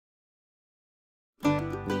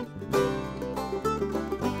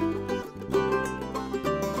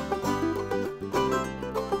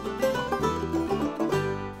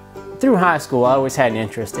Through high school, I always had an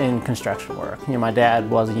interest in construction work. You know, my dad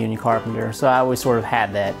was a union carpenter, so I always sort of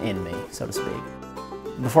had that in me, so to speak.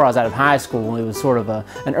 Before I was out of high school, it was sort of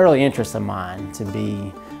an early interest of mine to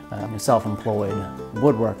be a self-employed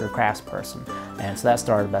woodworker, craftsperson, and so that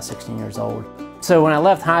started about 16 years old. So when I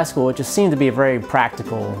left high school, it just seemed to be a very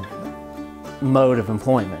practical mode of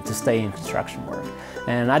employment to stay in construction work.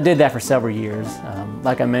 And I did that for several years.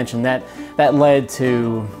 Like I mentioned, that led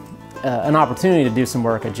to an opportunity to do some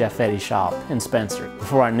work at Jeff Fetty's shop in Spencer.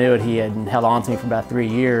 Before I knew it, he had held on to me for about 3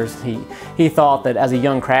 years. He thought that as a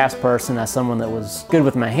young craftsperson, as someone that was good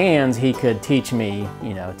with my hands, he could teach me,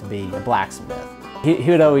 you know, to be a blacksmith. He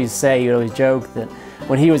would always say, he would always joke that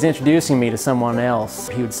when he was introducing me to someone else,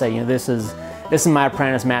 he would say, you know, this is my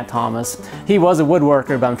apprentice, Matt Thomas. He was a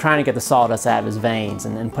woodworker, but I'm trying to get the sawdust out of his veins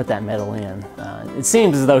and put that metal in. It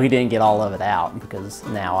seems as though he didn't get all of it out, because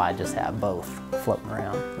now I just have both floating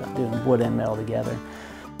around, doing wood and metal together.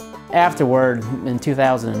 Afterward, in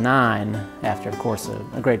 2009, after of course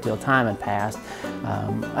a great deal of time had passed,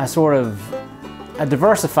 I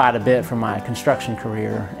diversified a bit from my construction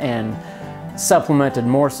career and supplemented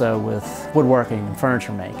more so with woodworking and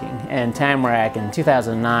furniture making. And Tamarack in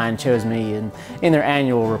 2009 chose me in their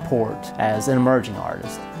annual report as an emerging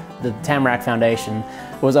artist. The Tamarack Foundation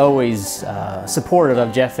was always supportive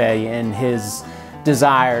of Jeff Fetty and his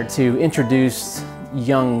desire to introduce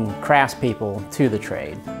young craftspeople to the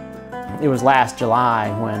trade. It was last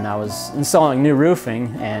July when I was installing new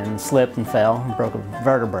roofing and slipped and fell and broke a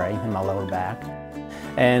vertebrae in my lower back.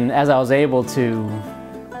 And as I was able to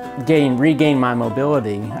regain my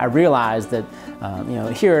mobility, I realized that you know,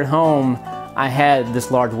 here at home I had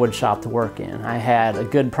this large wood shop to work in. I had a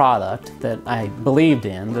good product that I believed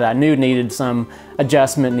in, that I knew needed some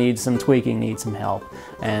adjustment, needed some tweaking, needed some help.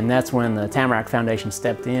 And that's when the Tamarack Foundation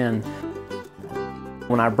stepped in.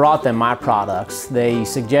 When I brought them my products, they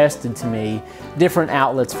suggested to me different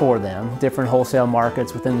outlets for them, different wholesale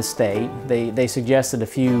markets within the state. They suggested a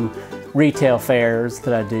few retail fairs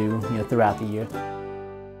that I do, you know, throughout the year.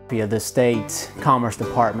 The state commerce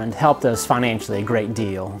department helped us financially a great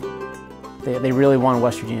deal. They really wanted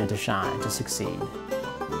West Virginia to shine, to succeed.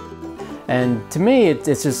 And to me,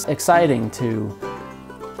 it's just exciting to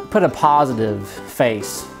put a positive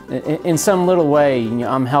face. In some little way, you know,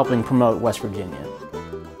 I'm helping promote West Virginia.